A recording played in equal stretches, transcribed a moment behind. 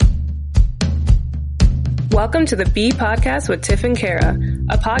Welcome to the B Podcast with Tiff and Kara,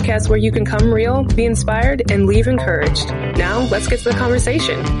 a podcast where you can come real, be inspired, and leave encouraged. Now, let's get to the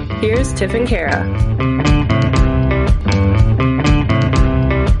conversation. Here's Tiff and Kara.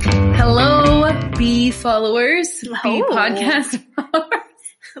 Hello, B followers, B Podcast followers.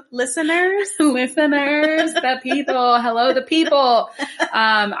 Listeners, the people. Hello, the people.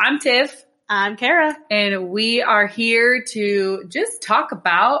 I'm Tiff. I'm Kara. And we are here to just talk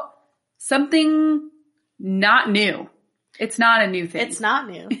about something not new. It's not a new thing. It's not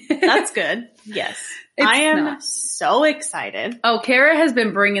new. That's good. Yes. I am so excited. Oh, Kara has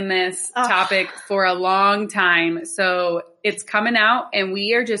been bringing this topic for a long time. So it's coming out and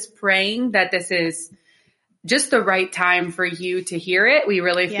we are just praying that this is just the right time for you to hear it. We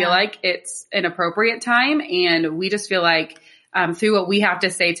really feel like it's an appropriate time. And we just feel like through what we have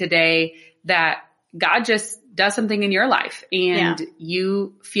to say today that God just does something in your life and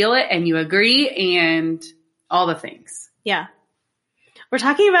you feel it and you agree and all the things. Yeah. We're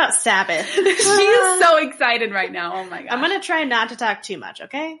talking about Sabbath. She is so excited right now. Oh my God. I'm going to try not to talk too much.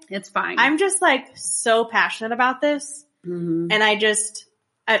 Okay. It's fine. I'm just like so passionate about this. Mm-hmm.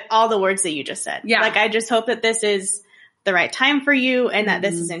 And all the words that you just said. Yeah. Like, I just hope that this is the right time for you and that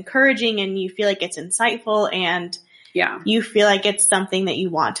this is encouraging and you feel like it's insightful and you feel like it's something that you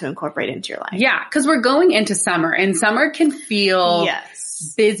want to incorporate into your life. Yeah. Cause we're going into summer and summer can feel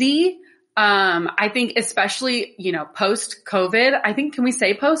busy. I think especially, post-COVID, I think, can we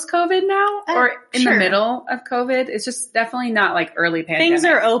say post-COVID now or in the middle of COVID? It's just definitely not like early pandemic. Things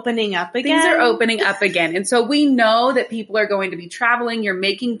are opening up again. And so we know that people are going to be traveling. You're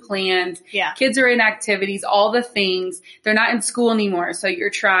making plans. Yeah. Kids are in activities, all the things. They're not in school anymore. So you're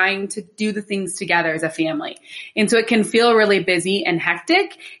trying to do the things together as a family. And so it can feel really busy and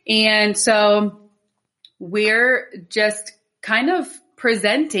hectic. And so we're just kind of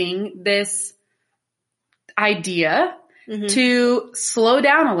presenting this idea to slow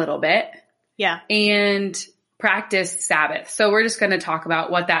down a little bit and practice Sabbath. So we're just going to talk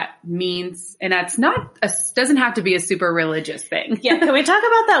about what that means. And that's doesn't have to be a super religious thing. Yeah. Can we talk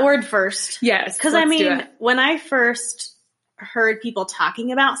about that word first? Yes. Because when I first heard people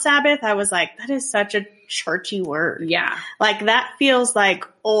talking about Sabbath, I was like, that is such a churchy word. Yeah. Like that feels like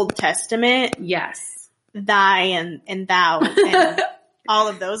Old Testament. Yes. Thy and thou and all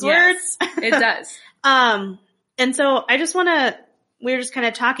of those words. It does. And so we were just kind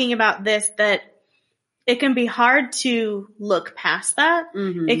of talking about this, that it can be hard to look past that.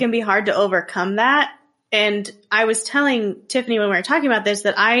 Mm-hmm. It can be hard to overcome that. And I was telling Tiffany when we were talking about this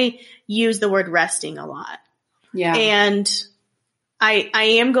that I use the word resting a lot. Yeah. And I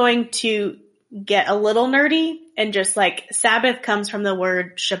am going to get a little nerdy and just like Sabbath comes from the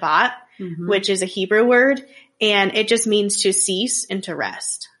word Shabbat, which is a Hebrew word. And it just means to cease and to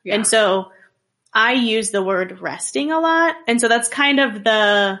rest. Yeah. And so I use the word resting a lot. And so that's kind of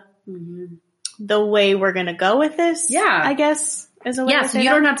the way we're going to go with this. Yeah. I guess is a way to so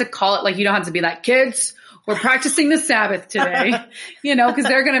you don't have to call it like, you don't have to be like, kids, we're practicing the Sabbath today, cause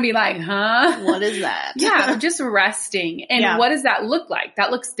they're going to be like, huh? What is that? Yeah. Just resting. And what does that look like? That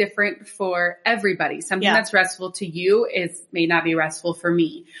looks different for everybody. Something that's restful to you may not be restful for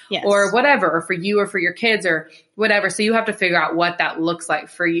me or whatever, or for you or for your kids or whatever. So you have to figure out what that looks like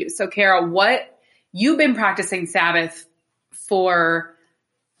for you. So Kara, you've been practicing Sabbath for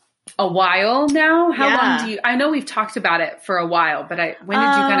a while now. How long I know we've talked about it for a while, but when did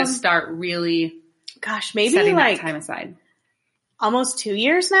you kind of start really maybe setting like that time aside? Almost 2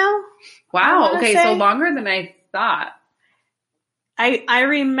 years now. Wow. Okay. So longer than I thought. I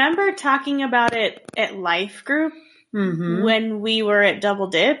remember talking about it at Life Group when we were at Double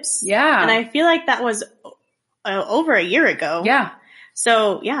Dips. Yeah. And I feel like that was over a year ago. Yeah.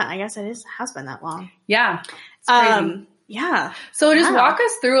 So I guess it has been that long. Yeah. It's crazy. Yeah. So just walk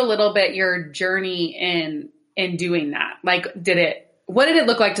us through a little bit your journey in doing that. Like, what did it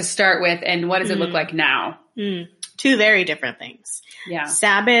look like to start with and what does it look like now? Two very different things. Yeah.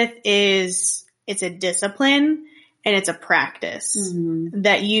 Sabbath it's a discipline and it's a practice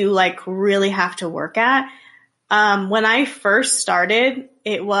that you like really have to work at. When I first started,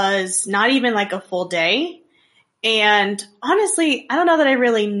 it was not even like a full day. And honestly, I don't know that I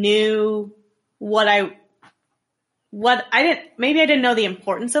really knew maybe I didn't know the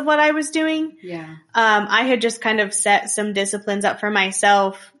importance of what I was doing. Yeah. I had just kind of set some disciplines up for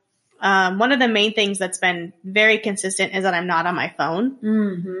myself. One of the main things that's been very consistent is that I'm not on my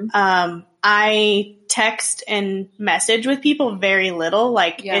phone. I text and message with people very little.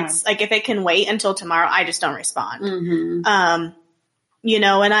 Like it's like, if it can wait until tomorrow, I just don't respond. And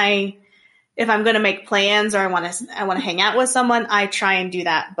if I'm going to make plans or I want to hang out with someone, I try and do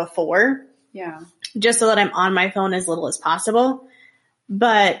that before. Yeah. Just so that I'm on my phone as little as possible.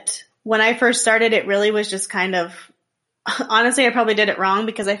 But when I first started, it really was just kind of, honestly, I probably did it wrong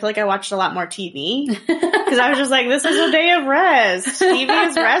because I feel like I watched a lot more TV. Because I was just like, this is a day of rest. TV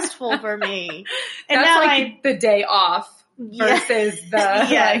is restful for me. And that's now like the day off versus the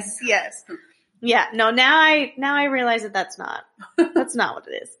yes, yes. Yeah, no, now I realize that that's not what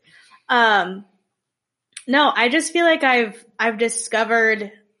it is. No, I just feel like I've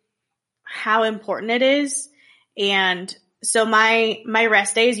discovered how important it is. And so my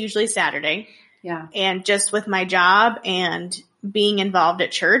rest day is usually Saturday. Yeah. And just with my job and being involved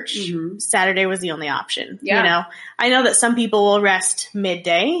at church, Saturday was the only option. Yeah. You know, I know that some people will rest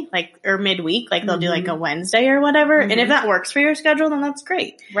midday, or midweek, like they'll do like a Wednesday or whatever. And if that works for your schedule, then that's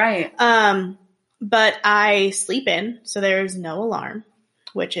great. Right. But I sleep in, so there's no alarm,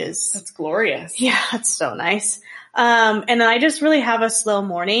 that's glorious. Yeah, that's so nice. And then I just really have a slow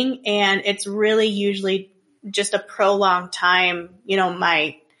morning, and it's really usually just a prolonged time,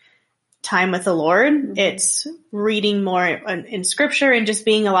 my time with the Lord. It's reading more in scripture and just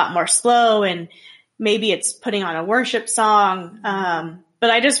being a lot more slow, and maybe it's putting on a worship song. But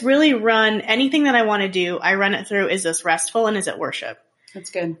I just really run anything that I want to do. I run it through. Is this restful and is it worship? That's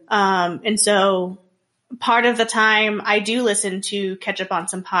good. And so part of the time I do listen to catch up on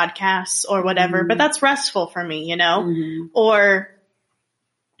some podcasts or whatever, but that's restful for me, or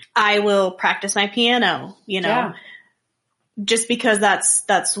I will practice my piano, just because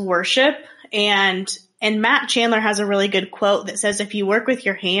that's worship. And Matt Chandler has a really good quote that says, if you work with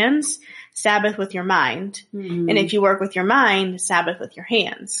your hands, Sabbath with your mind. And if you work with your mind, Sabbath with your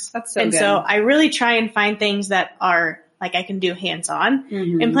hands. That's so good. So I really try and find things that are like I can do hands-on,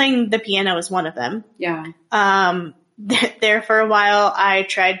 and playing the piano is one of them. Yeah. There for a while, I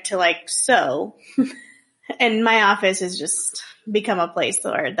tried to sew, and my office has just become a place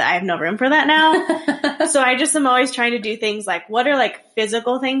where I have no room for that now. So I just am always trying to do things like, what are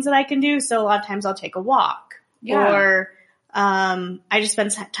physical things that I can do? So a lot of times I'll take a walk, or I just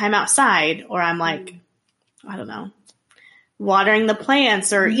spend time outside, or I'm I don't know, watering the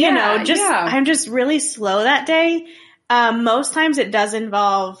plants, or I'm just really slow that day. Most times it does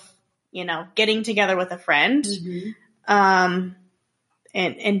involve, getting together with a friend, and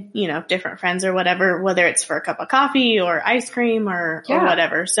different friends or whatever, whether it's for a cup of coffee or ice cream or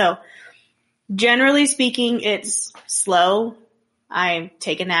whatever. So generally speaking, it's slow. I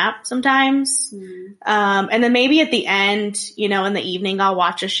take a nap sometimes. And then maybe at the end, in the evening, I'll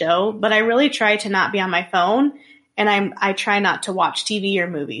watch a show, but I really try to not be on my phone, and I try not to watch TV or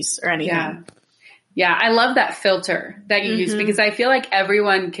movies or anything. Yeah. Yeah, I love that filter that you use, because I feel like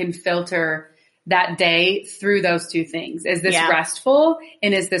everyone can filter that day through those two things. Is this restful,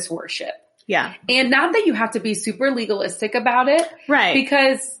 and is this worship? Yeah. And not that you have to be super legalistic about it. Right.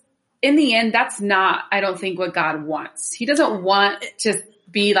 Because in the end, that's not, I don't think, what God wants. He doesn't want to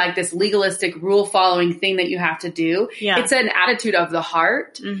be like this legalistic rule following thing that you have to do. Yeah. It's an attitude of the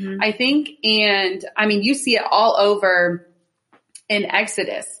heart, I think. And I mean, you see it all over in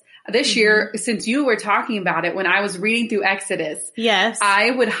Exodus. This year, since you were talking about it, when I was reading through Exodus, I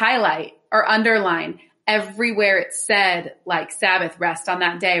would highlight or underline everywhere it said Sabbath, rest on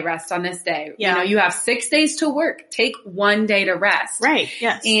that day, rest on this day. Yeah. You have 6 days to work, take 1 day to rest. Right.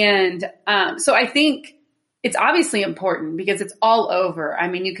 Yes. And, so I think it's obviously important because it's all over. I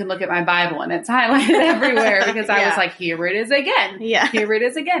mean, you can look at my Bible and it's highlighted everywhere because I was like, here it is again. Yeah. Here it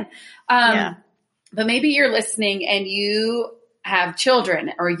is again. But maybe you're listening and you have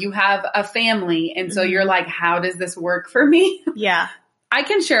children or you have a family. And so you're like, how does this work for me? Yeah. I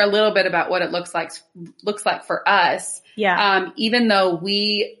can share a little bit about what it looks like for us. Yeah. Even though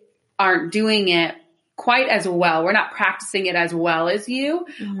we aren't doing it quite as well, we're not practicing it as well as you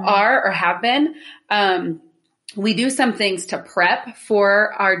are or have been. We do some things to prep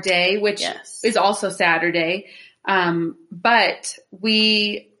for our day, which is also Saturday. But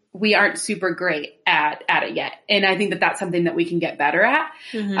we aren't super great at it yet. And I think that that's something that we can get better at.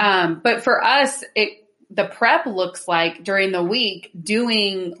 But for us, the prep looks like during the week,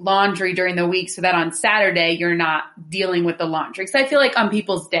 doing laundry during the week so that on Saturday, you're not dealing with the laundry. Because I feel like on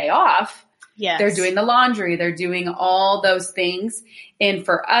people's day off, they're doing the laundry, they're doing all those things. And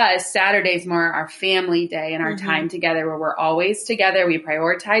for us, Saturday's more our family day and our time together where we're always together. We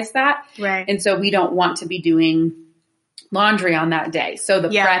prioritize that. Right. And so we don't want to be doing laundry on that day. So the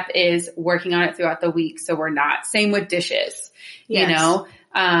prep is working on it throughout the week. So we're not. Same with dishes, you know.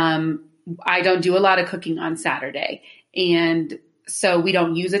 I don't do a lot of cooking on Saturday. And so we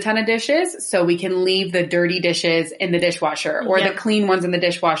don't use a ton of dishes. So we can leave the dirty dishes in the dishwasher or the clean ones in the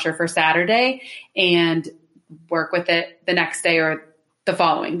dishwasher for Saturday and work with it the next day or the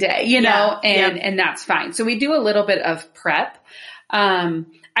following day, you know, and that's fine. So we do a little bit of prep.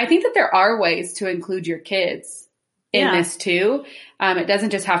 I think that there are ways to include your kids in this too. It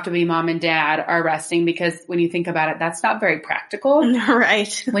doesn't just have to be mom and dad are resting, because when you think about it, that's not very practical.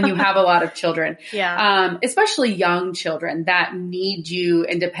 Right. When you have a lot of children, especially young children that need you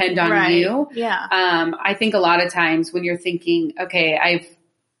and depend on you. Yeah. I think a lot of times when you're thinking, okay,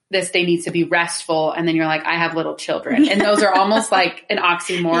 this day needs to be restful. And then you're like, I have little children. And those are almost like an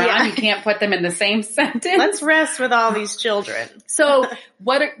oxymoron. Yeah. You can't put them in the same sentence. Let's rest with all these children. So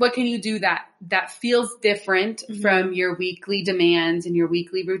what can you do that feels different from your weekly demands and your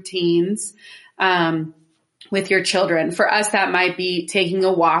weekly routines, with your children? For us, that might be taking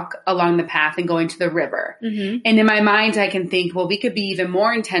a walk along the path and going to the river. And in my mind, I can think, well, we could be even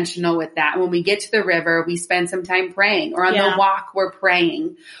more intentional with that. When we get to the river, we spend some time praying, or on the walk, we're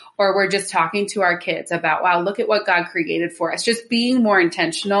praying, or we're just talking to our kids about, wow, look at what God created for us. Just being more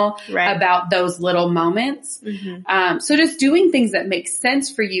intentional about those little moments. So just doing things that make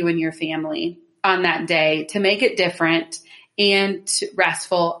sense for you and your family on that day to make it different and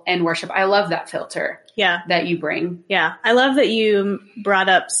restful and worship. I love that filter that you bring. Yeah. I love that you brought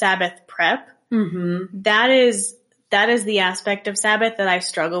up Sabbath prep. That is the aspect of Sabbath that I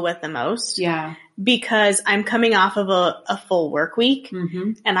struggle with the most. Yeah. Because I'm coming off of a full work week,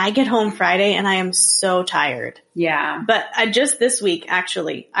 and I get home Friday and I am so tired. Yeah. But just this week,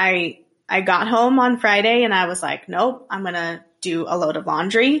 actually, I got home on Friday and I was like, nope, I'm going to do a load of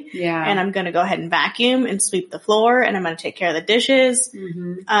laundry. Yeah. And I'm going to go ahead and vacuum and sweep the floor, and I'm going to take care of the dishes.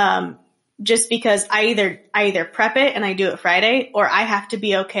 Just because I either prep it and I do it Friday, or I have to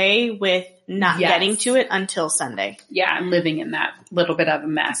be okay with not getting to it until Sunday. Yeah. And living in that little bit of a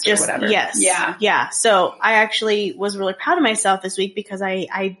mess or whatever. Yes. Yeah. Yeah. So I actually was really proud of myself this week because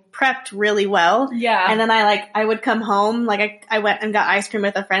I prepped really well. Yeah. And then I would come home, like I went and got ice cream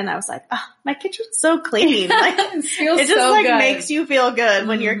with a friend, and I was like, oh, my kitchen's so clean. Like it feels it just so like good. makes you feel good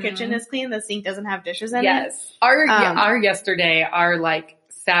when your kitchen is clean. The sink doesn't have dishes in it. Yes. Our yesterday, our like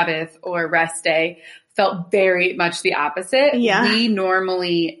Sabbath or rest day felt very much the opposite. Yeah. We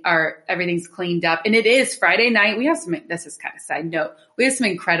normally everything's cleaned up, and it is Friday night. We have this is kind of side note. We have some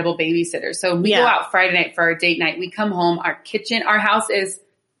incredible babysitters. So we go out Friday night for our date night. We come home, our house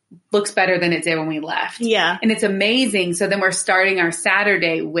looks better than it did when we left. Yeah. And it's amazing. So then we're starting our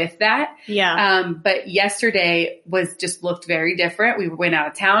Saturday with that. Yeah. But yesterday looked very different. We went out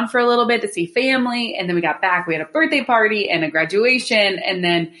of town for a little bit to see family, and then we got back. We had a birthday party and a graduation, and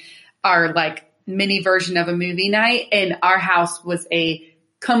then our like mini version of a movie night. And our house was a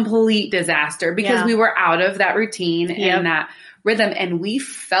complete disaster because we were out of that routine and that rhythm. And we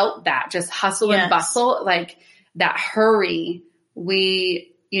felt that just hustle and bustle, like that hurry. We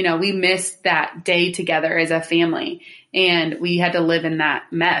missed that day together as a family, and we had to live in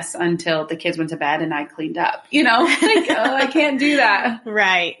that mess until the kids went to bed and I cleaned up, like, oh, I can't do that.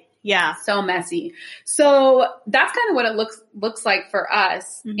 Right. Yeah. So messy. So that's kind of what it looks like for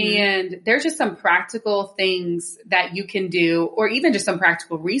us. And there's just some practical things that you can do, or even just some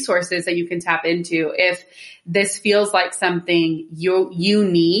practical resources that you can tap into if this feels like something you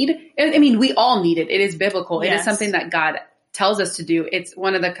need. I mean, we all need it. It is biblical. It is something that God tells us to do. It's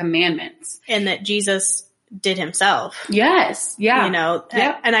one of the commandments. And that Jesus did himself. Yes. Yeah.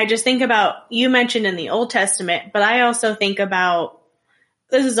 And I just think about, you mentioned in the Old Testament, but I also think about,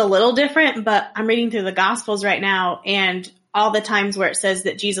 this is a little different, but I'm reading through the Gospels right now, and all the times where it says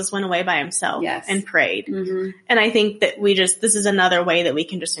that Jesus went away by himself and prayed. And I think that this is another way that we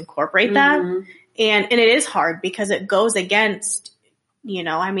can just incorporate that. And it is hard because it goes against,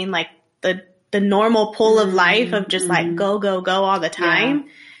 I mean, like the normal pull of life of just like go, go, go all the time.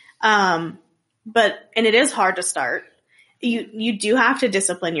 But it is hard to start. You do have to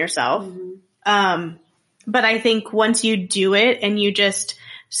discipline yourself. But I think once you do it and you just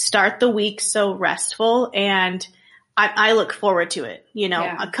start the week so restful, and I look forward to it,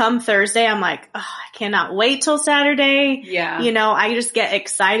 come Thursday, I'm like, oh, I cannot wait till Saturday. Yeah. I just get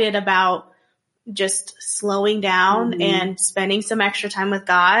excited about just slowing down and spending some extra time with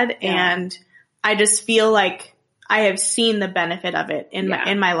God. And I just feel like I have seen the benefit of it in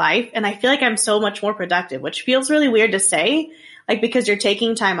my life. And I feel like I'm so much more productive, which feels really weird to say, like, because you're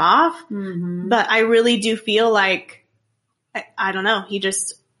taking time off. But I really do feel like, I don't know,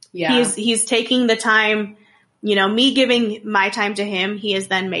 he's taking the time, me giving my time to him, he has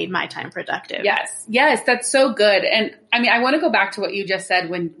then made my time productive. Yes, that's so good. And I mean, I want to go back to what you just said,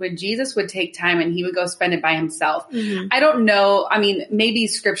 when Jesus would take time and he would go spend it by himself. I don't know. I mean, maybe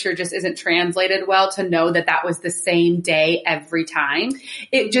scripture just isn't translated well to know that was the same day every time.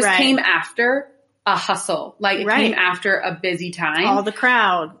 It just came after a hustle. Like it came after a busy time. All the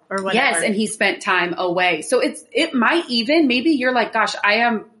crowd or whatever. Yes. And he spent time away. So it might even, maybe you're like, gosh,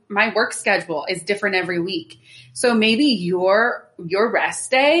 my work schedule is different every week. So maybe your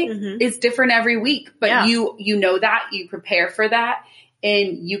rest day is different every week, but you know that, you prepare for that,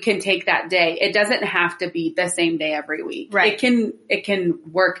 and you can take that day. It doesn't have to be the same day every week. Right. It can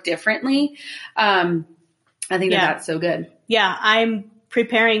work differently. I think that's so good. Yeah. I'm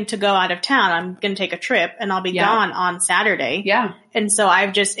preparing to go out of town. I'm going to take a trip and I'll be gone on Saturday. Yeah. And so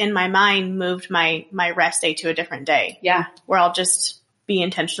I've just in my mind moved my rest day to a different day. Yeah. Where I'll just be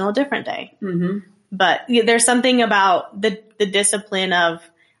intentional a different day. But there's something about the discipline of,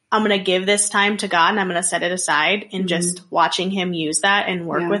 I'm going to give this time to God and I'm going to set it aside, and just watching him use that and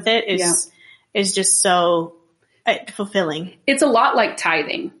work with it is just so fulfilling. It's a lot like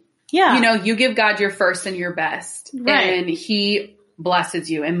tithing. Yeah. You know, you give God your first and your best, and he blesses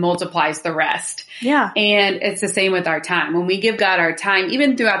you and multiplies the rest. Yeah. And it's the same with our time. When we give God our time,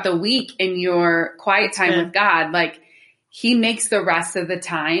 even throughout the week in your quiet time with God, like he makes the rest of the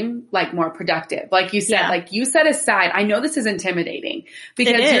time like more productive. Like you said, like you set aside, I know this is intimidating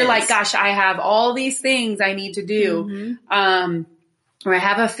because you're like, gosh, I have all these things I need to do. Or I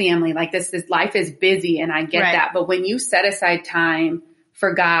have a family, like this life is busy, and I get that. But when you set aside time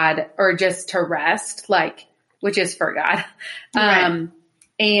for God, or just to rest, like, which is for God, and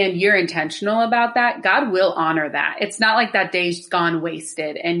you're intentional about that, God will honor that. It's not like that day's gone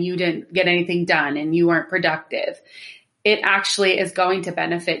wasted and you didn't get anything done and you weren't productive. It actually is going to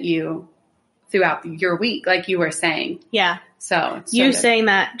benefit you throughout your week, like you were saying. Yeah. So you saying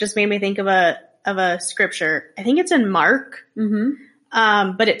that just made me think of a scripture. I think it's in Mark.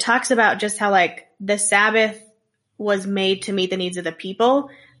 But it talks about just how like the Sabbath was made to meet the needs of the people,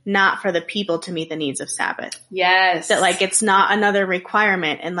 not for the people to meet the needs of Sabbath. Yes. That like, it's not another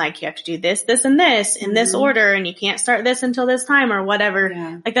requirement, and like you have to do this, this, and this in this order, and you can't start this until this time or whatever.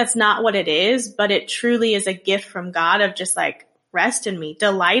 Yeah. Like that's not what it is, but it truly is a gift from God of just like, rest in me,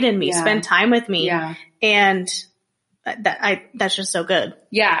 delight in me, spend time with me. Yeah. And that's just so good.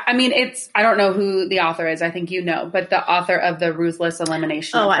 Yeah. I mean, I don't know who the author is. I think you know, but the author of The Ruthless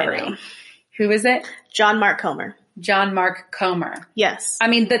Elimination of Hurry. I know. Who is it? John Mark Comer. John Mark Comer. Yes. I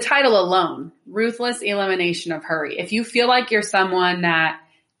mean, the title alone, Ruthless Elimination of Hurry. If you feel like you're someone that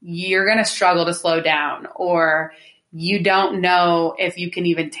you're going to struggle to slow down, or you don't know if you can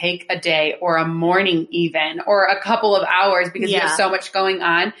even take a day or a morning even, or a couple of hours because you have so much going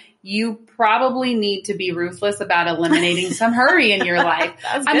on, you probably need to be ruthless about eliminating some hurry in your life.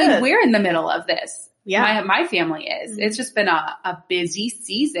 I mean, we're in the middle of this. Yeah. My family is. It's just been a busy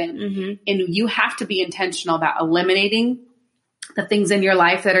season, and you have to be intentional about eliminating the things in your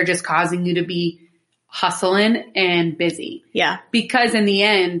life that are just causing you to be hustling and busy. Yeah. Because in the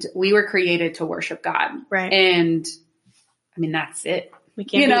end, we were created to worship God. Right. And I mean, that's it. We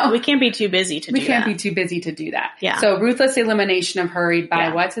can't be too busy to do that. We can't be too busy to do that. Yeah. So Ruthless Elimination of Hurry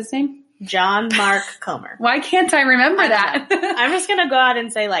by what's his name? John Mark Comer. Why can't I remember that? I'm just going to go out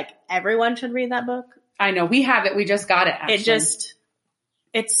and say like everyone should read that book. I know we have it. We just got it. Actually.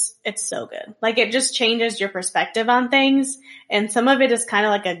 It's so good. Like it just changes your perspective on things. And some of it is kind of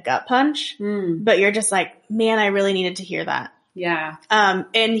like a gut punch, but you're just like, man, I really needed to hear that. Yeah.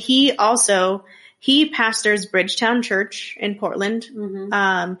 And he pastors Bridgetown Church in Portland.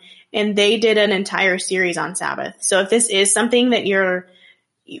 And they did an entire series on Sabbath. So if this is something that you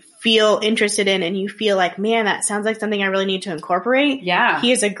feel interested in and you feel like, man, that sounds like something I really need to incorporate. Yeah.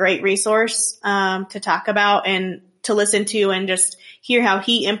 He is a great resource, to talk about and to listen to and just hear how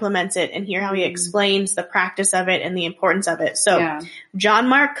he implements it and hear how he explains the practice of it and the importance of it. So John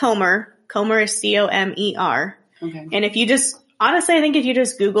Mark Comer is Comer. Okay. And if you just, honestly, I think if you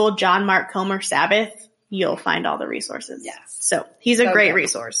just Google John Mark Comer Sabbath, you'll find all the resources. Yes. So he's a great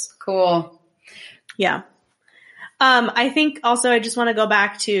resource. Cool. Yeah. I think also I just want to go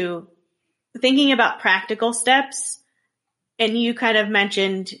back to thinking about practical steps. And you kind of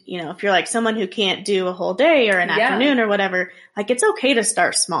mentioned, if you're like someone who can't do a whole day or an afternoon or whatever, like it's okay to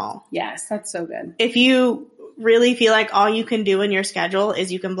start small. Yes, that's so good. If you really feel like all you can do in your schedule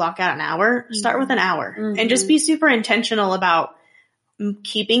is you can block out an hour, start with an hour and just be super intentional about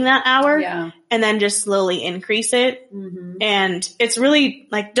keeping that hour and then just slowly increase it. And it's really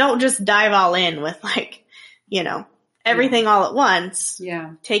like, don't just dive all in with like, everything all at once.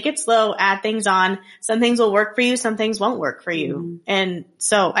 Yeah. Take it slow, add things on. Some things will work for you. Some things won't work for you. And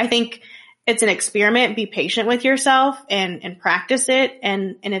so I think it's an experiment. Be patient with yourself and practice it.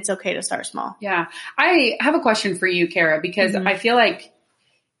 And it's okay to start small. Yeah. I have a question for you, Kara, because I feel like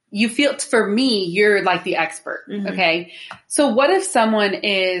you feel, for me, you're like the expert. Mm-hmm. Okay. So what if someone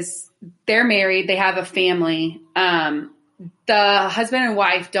they're married, they have a family, the husband and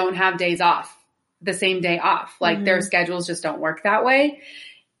wife don't have days off, the same day off. Like mm-hmm. their schedules just don't work that way.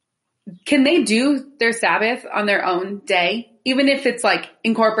 Can they do their Sabbath on their own day? Even if it's like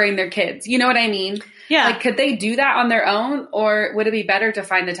incorporating their kids, you know what I mean? Yeah. Like, could they do that on their own, or would it be better to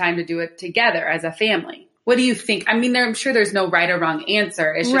find the time to do it together as a family? What do you think? I mean, I'm sure there's no right or wrong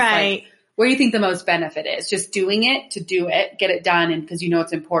answer. It's just like, where do you think the most benefit is? Just doing it to do it, get it done, and because you know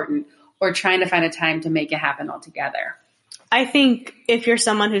it's important, or trying to find a time to make it happen all together? I think if you're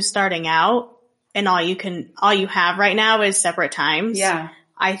someone who's starting out and all you have right now is separate times. Yeah.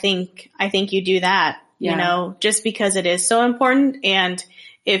 I think you do that, you know, just because it is so important. And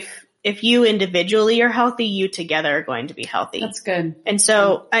if you individually are healthy, you together are going to be healthy. That's good. And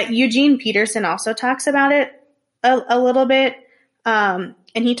so Eugene Peterson also talks about it a little bit. And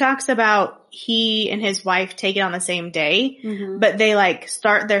he talks about he and his wife take it on the same day, mm-hmm. but they like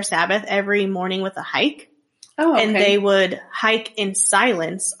start their Sabbath every morning with a hike. Oh, okay. And they would hike in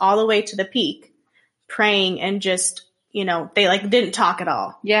silence all the way to the peak, praying and just, you know, they like didn't talk at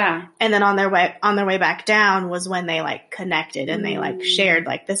all. Yeah. And then on their way back down was when they like connected and they like shared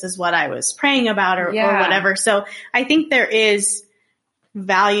like, this is what I was praying about or whatever. So I think there is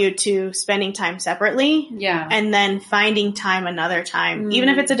value to spending time separately. Yeah. And then finding time another time, even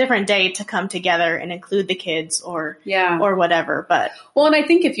if it's a different day, to come together and include the kids or whatever. But well, and I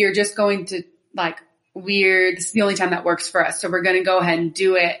think if you're just going to like, this is the only time that works for us, so we're going to go ahead and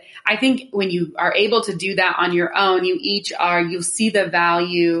do it. I think when you are able to do that on your own, you'll see the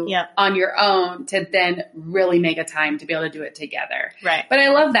value on your own to then really make a time to be able to do it together. Right. But I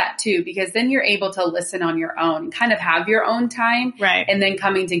love that too, because then you're able to listen on your own, kind of have your own time. Right. And then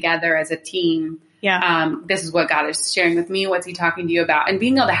coming together as a team. Yeah. This is what God is sharing with me. What's he talking to you about? And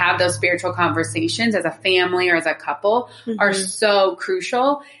being able to have those spiritual conversations as a family or as a couple are so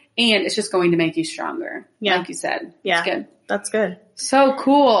crucial. And it's just going to make you stronger. Yeah. Like you said. Yeah. It's good. That's good. So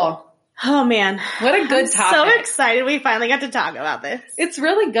cool. Oh man. What a good topic. So excited we finally got to talk about this. It's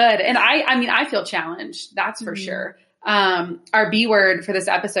really good. And I mean, I feel challenged. That's for sure. Our B word for this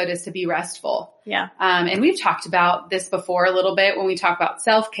episode is to be restful. Yeah. And we've talked about this before a little bit when we talk about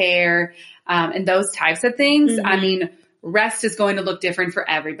self-care, and those types of things. I mean, rest is going to look different for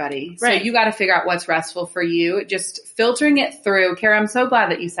everybody. Right. So you got to figure out what's restful for you. Just filtering it through. Kara, I'm so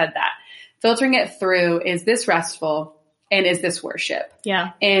glad that you said that. Filtering it through, is this restful and is this worship?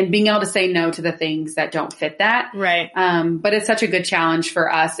 Yeah. And being able to say no to the things that don't fit that. Right. But it's such a good challenge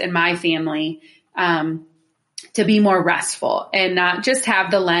for us and my family, to be more restful and not just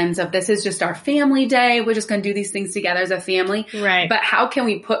have the lens of this is just our family day. We're just going to do these things together as a family. Right. But how can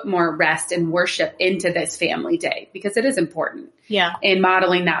we put more rest and worship into this family day? Because it is important. Yeah. And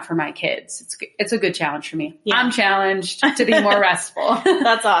modeling that for my kids. It's a good challenge for me. Yeah. I'm challenged to be more restful.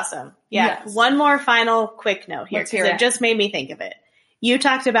 That's awesome. Yeah. Yes. One more final quick note here, because it just made me think of it. You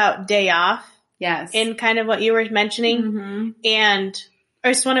talked about day off. Yes. In kind of what you were mentioning. And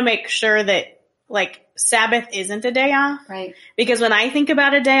I just want to make sure that like Sabbath isn't a day off. Right. Because when I think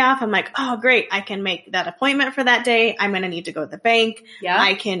about a day off, I'm like, oh, great. I can make that appointment for that day. I'm going to need to go to the bank. Yeah.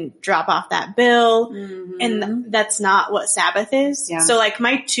 I can drop off that bill. And that's not what Sabbath is. Yeah. So like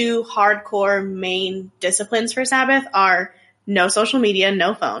my two hardcore main disciplines for Sabbath are no social media,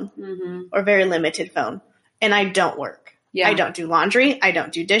 no phone, or very limited phone. And I don't work. Yeah. I don't do laundry. I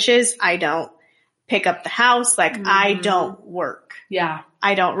don't do dishes. I don't pick up the house. Like I don't work. Yeah.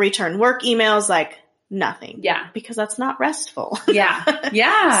 I don't return work emails, like nothing. Yeah. Because that's not restful. Yeah.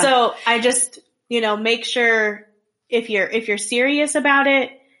 Yeah. So I just, make sure if you're serious about it,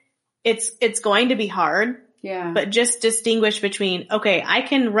 it's going to be hard. Yeah. But just distinguish between, okay, I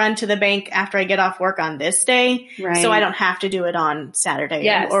can run to the bank after I get off work on this day. Right. So I don't have to do it on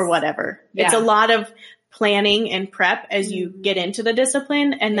Saturday or whatever. Yeah. It's a lot of planning and prep as you get into the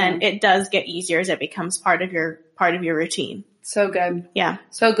discipline. And then it does get easier as it becomes part of your routine. So good. Yeah.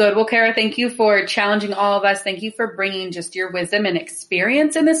 So good. Well, Kara, thank you for challenging all of us. Thank you for bringing just your wisdom and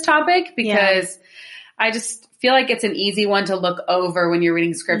experience in this topic, because I just feel like it's an easy one to look over when you're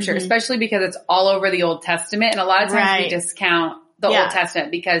reading scripture, especially because it's all over the Old Testament. And a lot of times we discount the Old Testament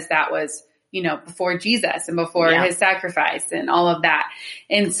because that was, before Jesus and before his sacrifice and all of that.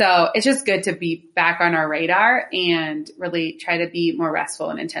 And so it's just good to be back on our radar and really try to be more restful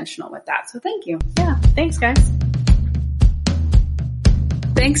and intentional with that. So thank you. Yeah. Thanks, guys.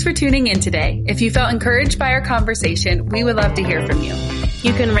 Thanks for tuning in today. If you felt encouraged by our conversation, we would love to hear from you.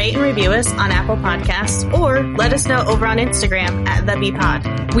 You can rate and review us on Apple Podcasts or let us know over on Instagram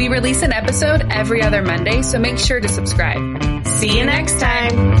 @TheBePod. We release an episode every other Monday, so make sure to subscribe. See you next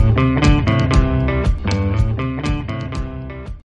time.